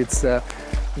nice. It's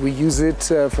we use it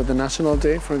for the National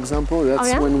Day, for example.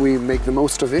 That's when we make the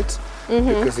most of it,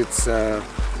 because it's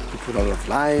we put a lot of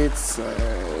lights,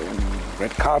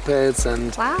 red carpets,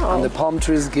 and the palm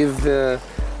trees give the.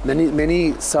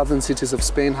 Many southern cities of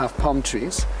Spain have palm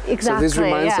trees. Exactly, so this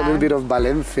reminds a little bit of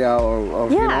Valencia or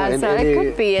you know, so it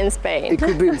could be in Spain. It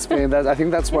could be in Spain. I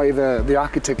think that's why the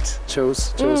architect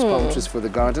chose palm trees for the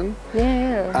garden.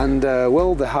 Yeah. And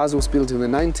well, the house was built in the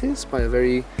 90s by a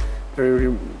very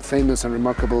famous and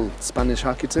remarkable Spanish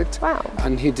architect. Wow.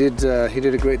 And he did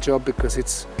a great job, because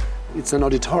it's an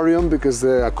auditorium, because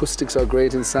the acoustics are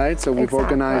great inside. So we've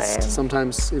organized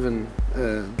sometimes even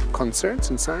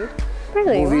concerts inside.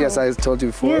 Really? Movie, as I told you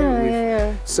before.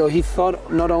 Yeah. So he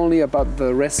thought not only about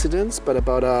the residents, but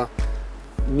about a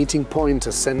meeting point,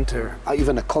 a center,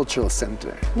 even a cultural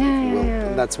center, if you will.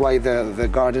 And that's why the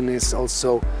garden is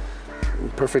also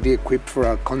perfectly equipped for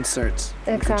a concert.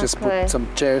 Exactly. You could just put some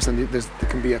chairs, and there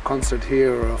can be a concert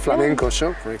here, or a flamenco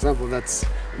show, for example.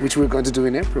 Which we're going to do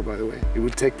in April, by the way. It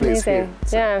will take place here.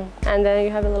 So. Yeah, and then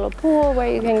you have a little pool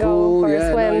where you can go for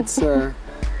a swim. No,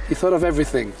 he thought of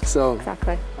everything, so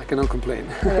exactly. I cannot complain.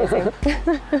 Amazing.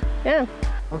 Yeah.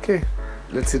 Okay,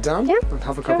 let's sit down and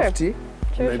have a cup of tea.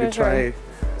 Maybe try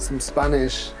some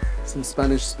Spanish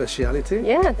speciality.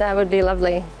 Yeah, that would be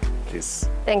lovely. Please.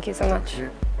 Thank you so much.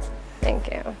 Thank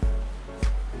you.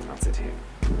 I'll sit here.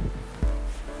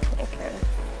 Thank you.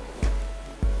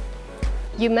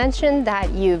 You mentioned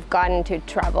that you've gotten to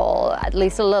travel at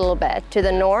least a little bit to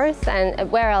the north, and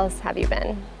where else have you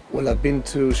been? Well, I've been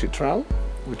to Chitral,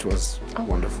 which was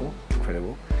wonderful,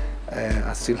 incredible.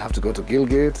 I still have to go to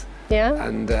Gilgit. Yeah.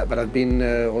 And but I've been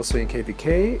also in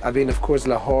KPK. I've been, of course,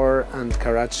 Lahore and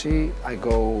Karachi. I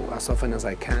go as often as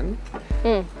I can.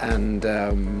 And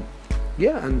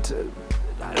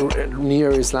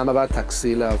near Islamabad,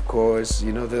 Taxila, of course.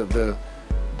 You know, the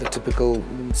typical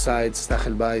sites,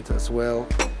 Tahil Bait as well.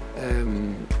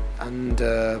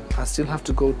 I still have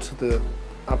to go to the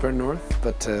upper north,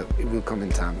 but it will come in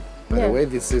time. By the way,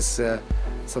 this is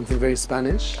something very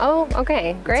Spanish. Oh,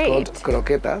 okay, great. It's called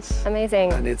croquetas.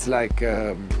 Amazing. And it's like,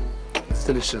 it's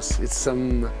delicious. It's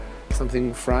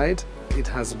something fried. It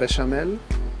has bechamel,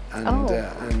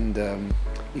 and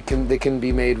they can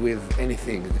be made with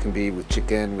anything. It can be with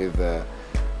chicken, with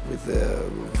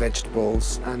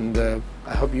vegetables, and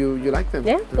I hope you like them.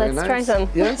 Yeah, They're let's nice. try some.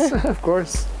 Yes, of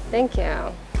course. Thank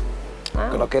you.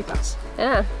 Wow. Croquetas.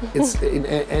 Yeah. It's in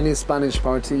any Spanish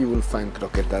party you will find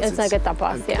croquetas. It's like a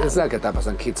tapas, yeah. It's like a tapas,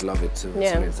 and kids love it too.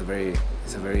 Yeah. It's a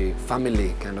very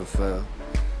family kind of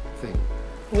thing.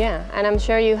 Yeah, and I'm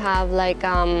sure you have like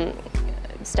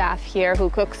staff here who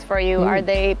cooks for you. Are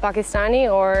they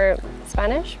Pakistani or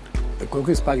Spanish? The cook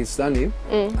is Pakistani,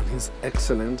 and he's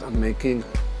excellent at making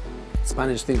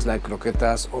Spanish things like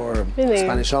croquetas or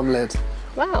Spanish omelette.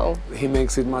 Wow. He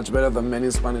makes it much better than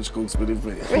many Spanish cooks, believe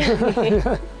me.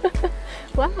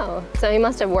 Wow. So he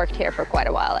must have worked here for quite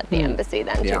a while at the embassy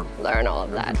then to learn all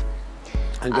of that.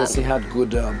 I guess he had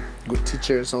good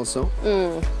teachers also.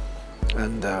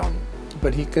 And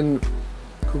but he can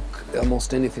cook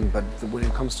almost anything. But when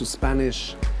it comes to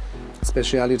Spanish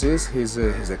specialities, he's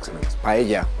excellent.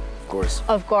 Paella, of course.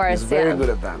 Of course, he's very good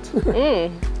at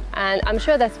that. And I'm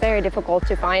sure that's very difficult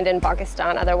to find in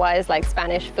Pakistan. Otherwise, like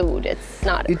Spanish food, it's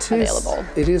not available.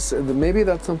 It is. Maybe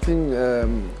that's something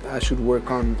I should work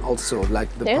on also, like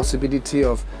the possibility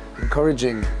of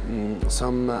encouraging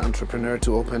some entrepreneur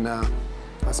to open a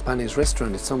Spanish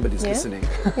restaurant if somebody's listening.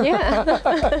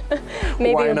 Yeah.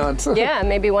 Maybe, why not? Yeah,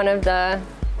 maybe one of the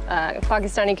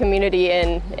Pakistani community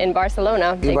in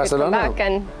Barcelona. They could come back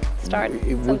and start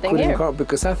something here.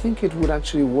 Because I think it would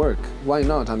actually work. Why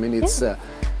not? I mean, it's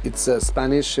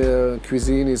Spanish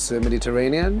cuisine is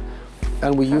Mediterranean,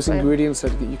 and we use ingredients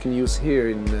that you can use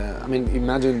here. I mean,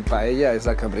 imagine paella is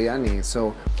like a biryani,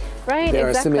 so there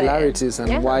are similarities.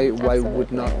 And why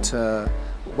would not?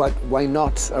 Why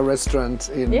not a restaurant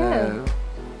in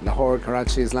Lahore,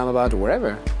 Karachi, Islamabad, or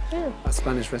wherever? A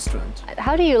Spanish restaurant.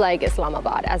 How do you like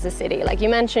Islamabad as a city? Like you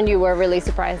mentioned, you were really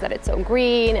surprised that it's so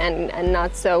green and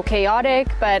not so chaotic,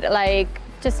 but like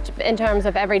just in terms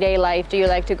of everyday life, do you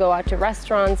like to go out to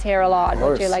restaurants here a lot?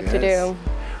 What do you like to do?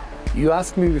 You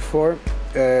asked me before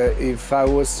if I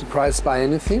was surprised by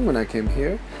anything when I came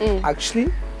here.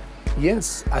 Actually,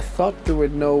 yes. I thought there were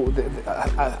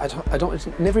I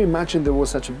never imagined there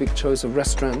was such a big choice of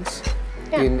restaurants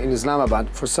in Islamabad.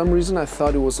 For some reason, I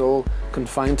thought it was all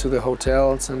confined to the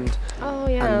hotels and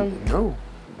no.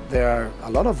 There are a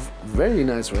lot of very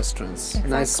nice restaurants,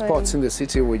 nice spots in the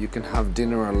city where you can have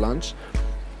dinner or lunch,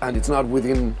 and it's not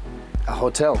within a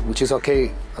hotel, which is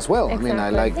okay as well. I mean,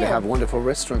 they have wonderful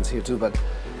restaurants here too, but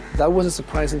that was a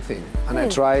surprising thing. And I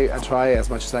try as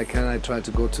much as I can. I try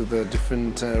to go to the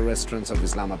different restaurants of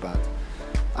Islamabad,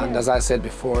 and as I said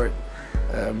before,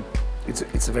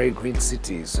 it's a very green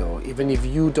city. So even if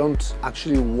you don't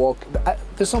actually walk,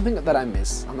 there's something that I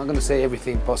miss. I'm not going to say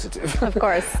everything positive. Of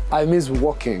course. I miss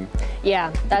walking.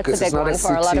 Yeah, that's a big one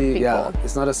for a lot of people. Yeah,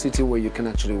 it's not a city where you can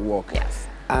actually walk. Yes.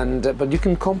 And but you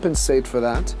can compensate for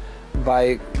that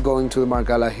by going to the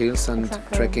Margala Hills and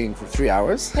trekking for 3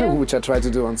 hours, which I try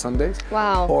to do on Sundays.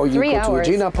 Wow. Or you go to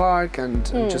Regina Park and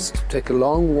just take a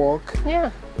long walk.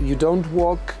 Yeah. You don't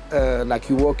walk like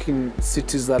you walk in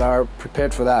cities that are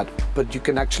prepared for that, but you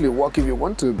can actually walk if you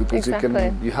want to, because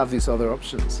you have these other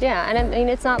options. Yeah, and I mean,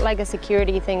 it's not like a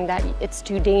security thing that it's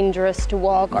too dangerous to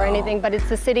walk or anything, but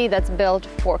it's a city that's built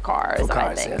for cars,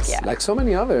 I think. Yes. Yeah. Like so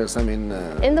many others. I mean,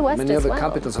 in the West many other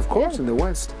capitals, of course, in the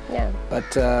West. Yeah.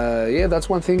 But yeah, that's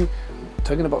one thing.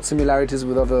 Talking about similarities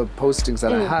with other postings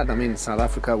that I had, I mean, South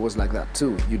Africa was like that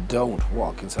too. You don't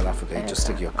walk in South Africa. You just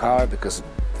take your car, because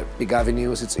the big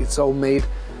avenues, it's all made.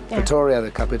 Pretoria, the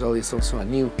capital, is also a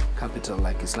new capital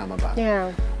like Islamabad.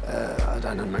 Yeah.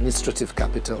 An administrative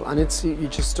capital, and you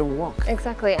just don't walk.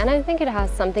 Exactly, and I think it has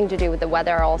something to do with the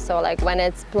weather also. Like when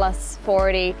it's plus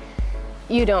 40,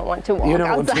 you don't want to walk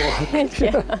outside.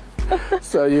 You don't want to walk.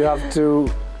 So you have to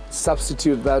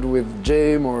substitute that with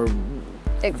gym or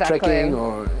trekking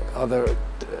or other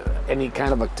any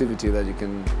kind of activity that you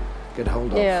can get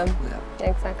hold of. Yeah,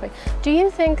 exactly. Do you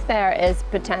think there is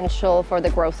potential for the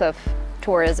growth of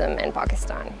tourism in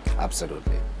Pakistan?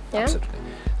 Absolutely. Yeah? Absolutely.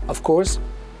 Of course,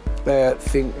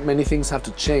 many things have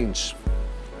to change.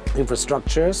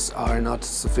 Infrastructures are not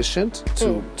sufficient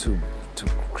to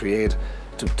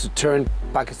turn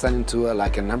Pakistan into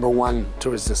like a #1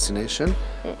 tourist destination.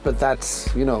 But that's,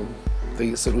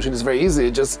 the solution is very easy.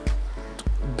 Just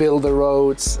build the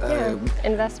roads,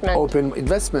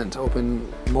 open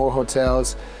more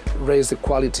hotels, raise the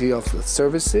quality of the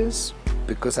services,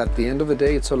 because at the end of the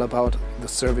day, it's all about the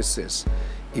services.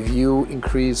 if you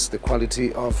increase the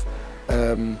quality of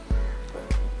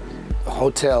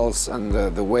hotels and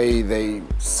the way they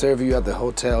serve you at the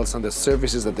hotels and the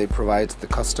services that they provide the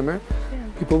customer,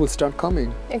 people will start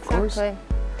coming. Exactly.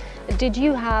 Did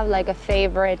you have like a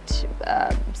favorite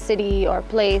city or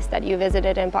place that you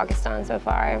visited in Pakistan so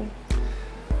far?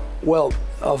 Well,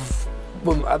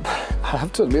 I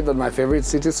have to admit that my favorite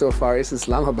city so far is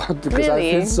Islamabad, because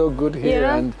I feel so good here,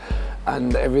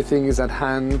 and everything is at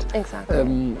hand. Exactly.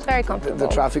 It's very comfortable. The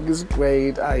traffic is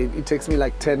great. It takes me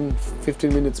like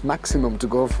 10-15 minutes maximum to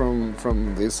go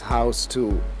from this house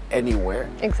to anywhere.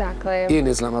 Exactly. In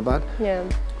Islamabad. Yeah.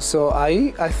 So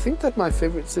I think that my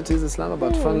favorite city is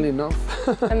Islamabad, funnily enough.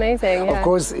 Amazing. Of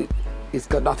course, it's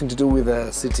got nothing to do with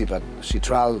the city, but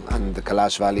Chitral and the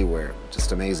Kailash Valley were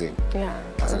just amazing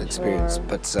as an experience. Sure.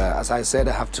 But as I said,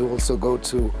 I have to also go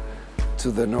to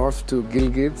the north, to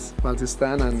Gilgit,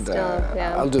 Baltistan, and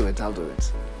I'll do it.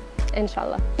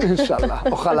 Inshallah. Inshallah.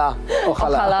 Ojalá.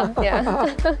 Ojalá,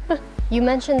 yeah. You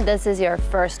mentioned this is your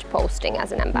first posting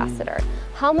as an ambassador.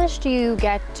 How much do you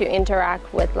get to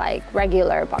interact with like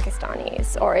regular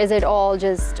Pakistanis? Or is it all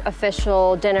just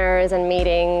official dinners and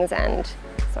meetings and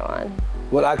so on?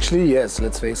 Well, actually, yes,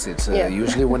 let's face it.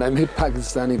 Usually when I meet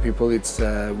Pakistani people, it's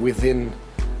within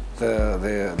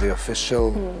the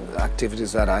official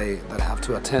activities that I have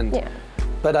to attend. Yeah.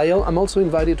 But I'm also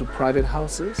invited to private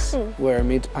houses where I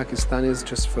meet Pakistanis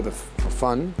just for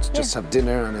fun, to just have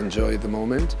dinner and enjoy the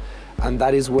moment. And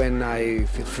that is when I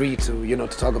feel free to, to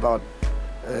talk about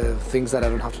things that I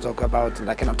don't have to talk about, and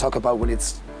I cannot talk about when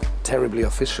it's terribly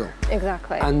official.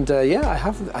 Exactly. And I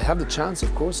have the chance,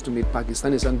 of course, to meet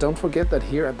Pakistanis. And don't forget that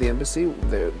here at the embassy,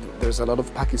 there's a lot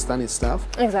of Pakistani staff.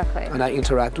 Exactly. And I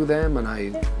interact with them, and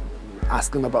I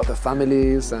ask them about their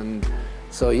families. And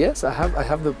so yes, I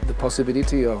have the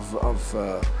possibility of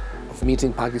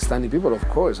meeting Pakistani people, of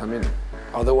course. I mean,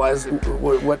 otherwise,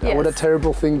 what a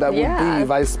terrible thing that would be if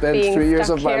I spent 3 years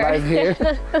of my life here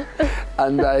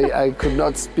and I could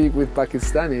not speak with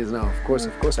Pakistanis. No, of course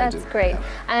I do. That's great.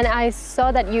 And I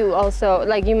saw that you also,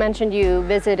 like you mentioned, you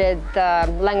visited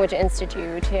the Language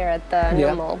Institute here at the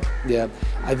Normal. Yeah,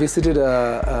 I visited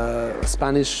a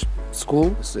Spanish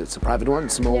school. It's a private one,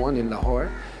 small one in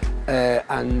Lahore.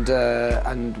 And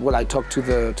well, I talked to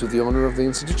the owner of the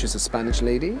institute. She's a Spanish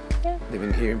lady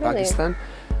living here in Pakistan.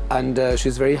 And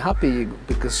she's very happy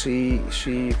because she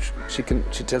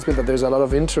tells me that there's a lot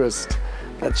of interest,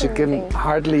 that she can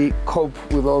hardly cope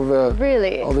with all the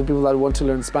people that want to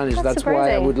learn Spanish. That's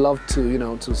why I would love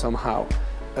to to somehow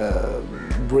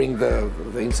bring the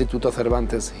Instituto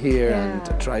Cervantes here and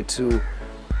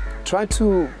try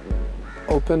to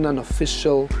open an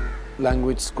official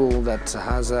language school that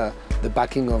has the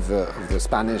backing of the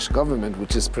Spanish government,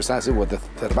 which is precisely what the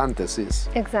Cervantes is.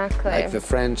 Exactly. Like the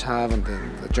French have, and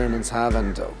the Germans have,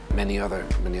 and many other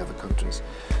countries.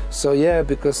 So yeah,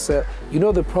 because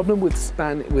the problem with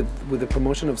the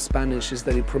promotion of Spanish is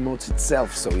that it promotes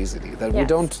itself so easily that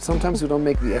sometimes we don't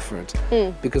make the effort,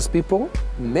 because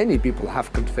many people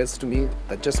have confessed to me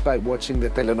that just by watching the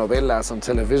telenovelas on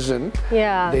television,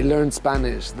 they learn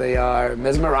Spanish. They are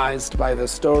mesmerized by the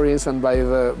stories and by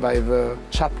the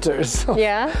chapters.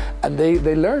 And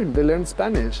they learn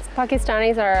Spanish.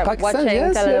 Pakistanis are watching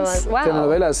telenovelas. Wow.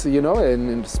 Telenovelas,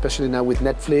 and especially now with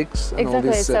Netflix and all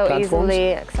these so platforms.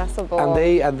 Easily accessible.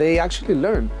 And they actually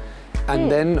learn.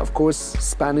 And then, of course,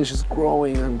 Spanish is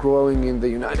growing and growing in the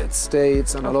United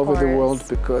States and all over the world,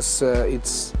 because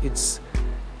it's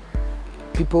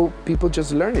people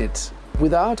just learn it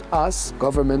without us,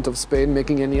 government of Spain,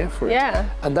 making any effort. Yeah.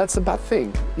 And that's a bad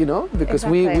thing, because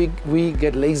we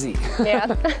get lazy.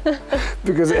 Yeah.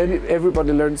 Because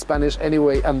everybody learns Spanish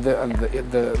anyway, and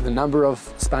the number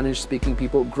of Spanish-speaking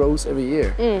people grows every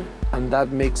year, and that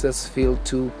makes us feel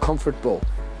too comfortable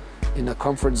in a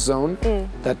comfort zone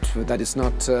that is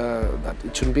not that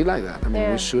it shouldn't be like that. I mean,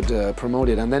 we should promote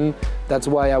it, and then that's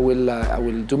why I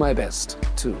will do my best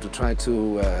to try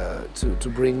to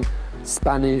bring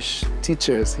Spanish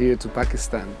teachers here to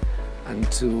Pakistan,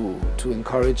 and to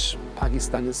encourage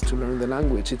Pakistanis to learn the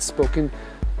language. It's spoken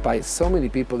by so many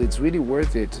people. It's really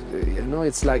worth it.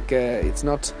 It's like it's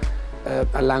not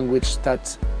a language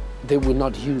that they will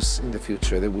not use in the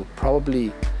future. It will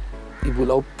probably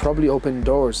open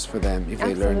doors for them if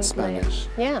they learn Spanish.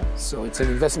 Yeah. So it's an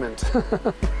investment.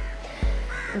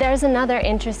 There's another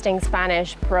interesting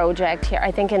Spanish project here,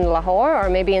 I think in Lahore, or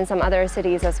maybe in some other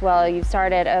cities as well. You've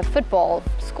started a football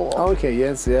school. Okay,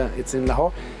 yes, it's in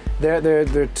Lahore. There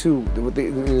are two,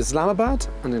 in Islamabad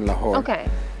and in Lahore. Okay.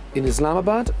 In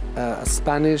Islamabad, a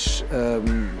Spanish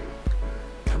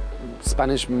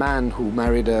man who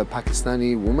married a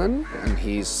Pakistani woman, and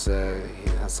he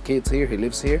has has kids here, he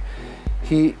lives here.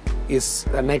 He is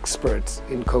an expert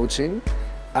in coaching,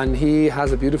 and he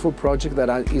has a beautiful project that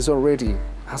has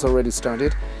already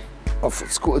started. Of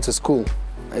school, it's a school.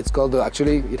 It's called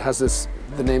actually it has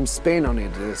the name Spain on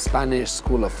it, the Spanish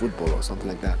School of Football or something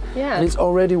like that. Yeah. And it's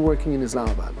already working in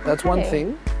Islamabad. That's one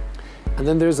thing. And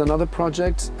then there's another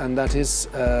project, and that is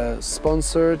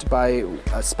sponsored by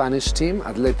a Spanish team,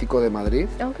 Atlético de Madrid.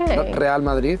 Okay. Not Real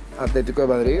Madrid, Atlético de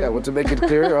Madrid. I want to make it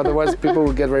clear, otherwise people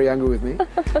will get very angry with me.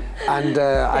 And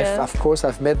of course,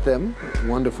 I've met them,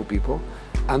 wonderful people,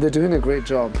 and they're doing a great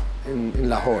job in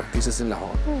Lahore. This is in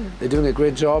Lahore. They're doing a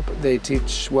great job. They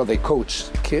they coach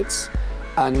kids,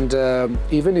 and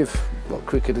even if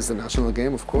cricket is the national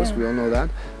game, of course, we all know that.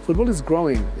 Football is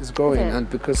growing, and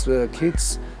because the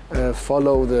kids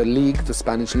follow the league, the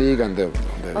Spanish league and the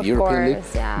European league,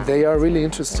 they are really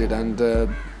interested, and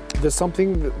there's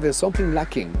something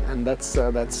lacking, and that's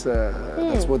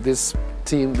what this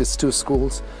team, these two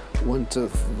schools, want to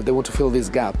fill this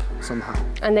gap somehow.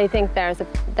 And they think there's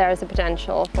a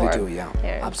potential for. They do,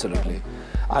 yeah, absolutely.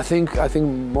 I think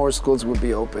more schools will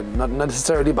be open, not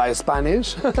necessarily by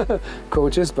Spanish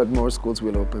coaches, but more schools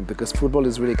will open because football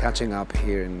is really catching up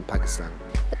here in Pakistan.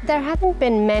 There haven't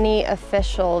been many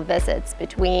official visits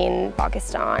between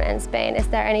Pakistan and Spain. Is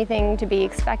there anything to be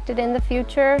expected in the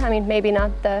future? I mean, maybe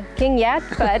not the king yet,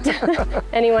 but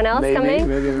anyone else coming?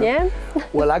 Maybe not. Yeah.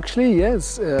 Well, actually,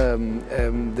 yes.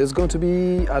 There's going to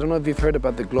be, I don't know if you've heard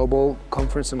about the Global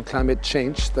Conference on Climate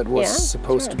Change that was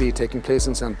supposed to be taking place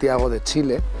in Santiago de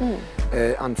Chile.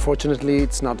 Unfortunately,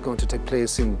 it's not going to take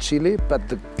place in Chile, but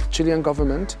the Chilean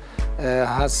government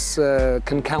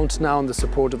can count now on the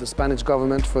support of the Spanish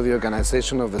government for the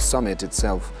organization of the summit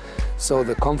itself. So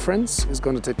the conference is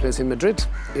going to take place in Madrid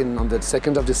on the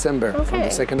 2nd of December, from the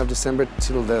 2nd of December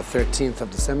till the 13th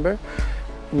of December.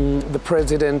 The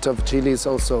president of Chile is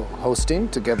also hosting,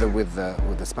 together with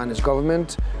the Spanish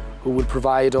government, who will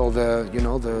provide all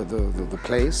the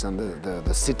place and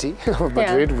the city of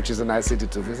Madrid, which is a nice city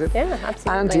to visit. Yeah,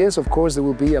 absolutely. And yes, of course, there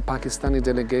will be a Pakistani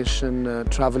delegation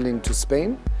traveling to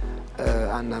Spain,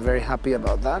 and I'm very happy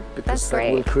about that because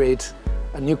that will create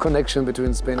a new connection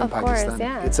between Spain and Pakistan.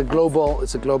 Yeah. It's a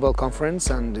global conference,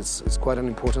 and it's quite an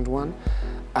important one.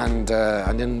 And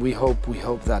then we hope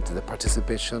that the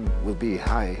participation will be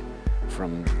high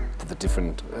from the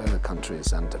different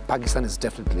countries, and Pakistan is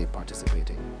definitely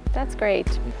participating. That's great.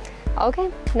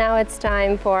 Okay, now it's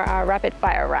time for our rapid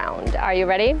fire round. Are you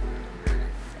ready?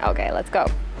 Okay, let's go.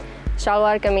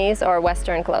 Shalwar kameez or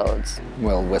Western clothes?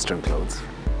 Well, Western clothes.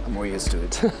 I'm more used to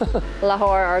it.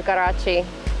 Lahore or Karachi?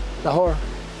 Lahore.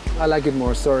 I like it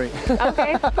more, sorry.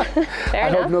 Okay, fair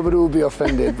enough. I hope nobody will be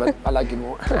offended, but I like it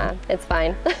more. It's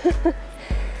fine.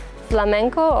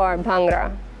 Flamenco or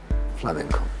Bhangra?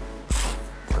 Flamenco.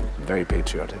 I'm very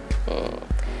patriotic.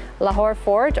 Lahore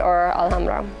Fort or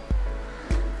Alhambra?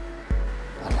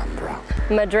 Alhambra.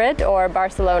 Madrid or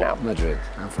Barcelona? Madrid.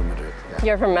 I'm from Madrid. Yeah.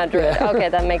 You're from Madrid. Yeah. Okay,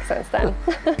 that makes sense then.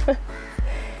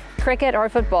 Cricket or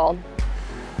football?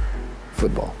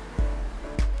 Football.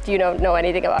 Do you know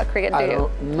anything about cricket, do you? I know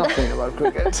nothing about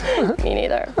cricket. Me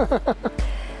neither.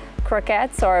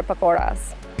 Croquettes or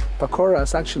pakoras?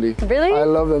 Pakoras, actually. Really? I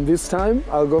love them. This time,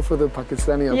 I'll go for the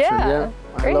Pakistani option. Yeah,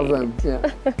 I love them.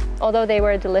 Yeah. Although they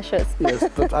were delicious. Yes,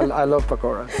 but I love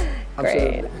pakoras.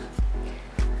 Absolutely. Great.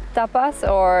 Tapas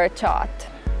or chaat?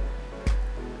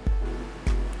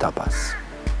 Tapas.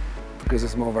 Because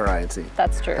there's more variety.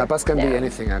 That's true. Tapas can be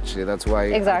anything, actually. That's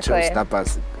why I chose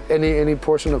tapas. Any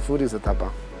portion of food is a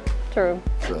tapa. True.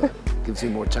 So it gives you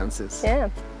more chances. Yeah.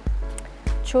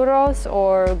 Churros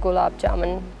or gulab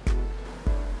jamun?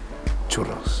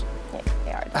 Churros. Yeah,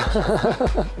 they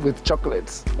are. With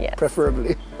chocolates, yes.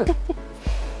 Preferably.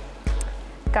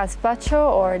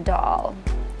 Gazpacho or dal?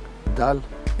 Dal.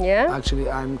 Yeah? Actually,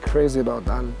 I'm crazy about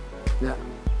dal. Yeah.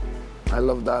 I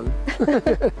love dal.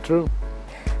 True.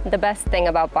 The best thing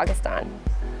about Pakistan?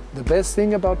 The best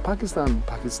thing about Pakistan,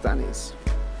 Pakistanis.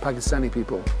 Pakistani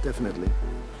people, definitely.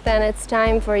 Then it's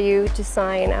time for you to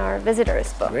sign our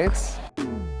visitors book. Great.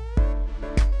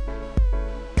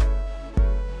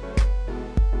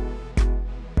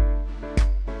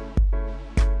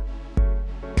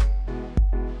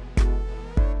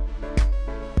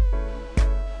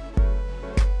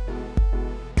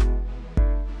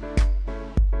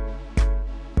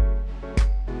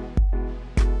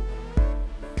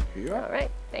 All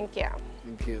right, thank you.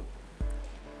 Thank you.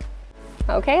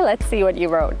 Okay, let's see what you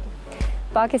wrote.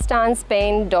 Pakistan,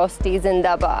 Spain, Dosti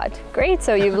Zindabad. Great,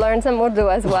 so you've learned some Urdu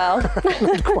as well.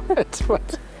 Not quite,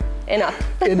 but enough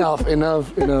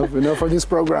for this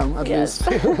program, at least.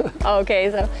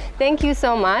 Okay, so thank you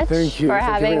so much for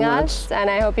having us, and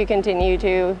I hope you continue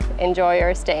to enjoy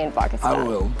your stay in Pakistan. I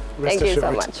will. Thank you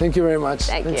so much. Thank you very much.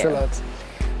 Thanks a lot.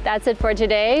 That's it for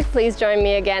today. Please join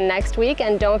me again next week,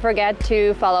 and don't forget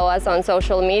to follow us on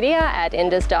social media at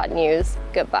indus.news.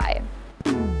 Goodbye.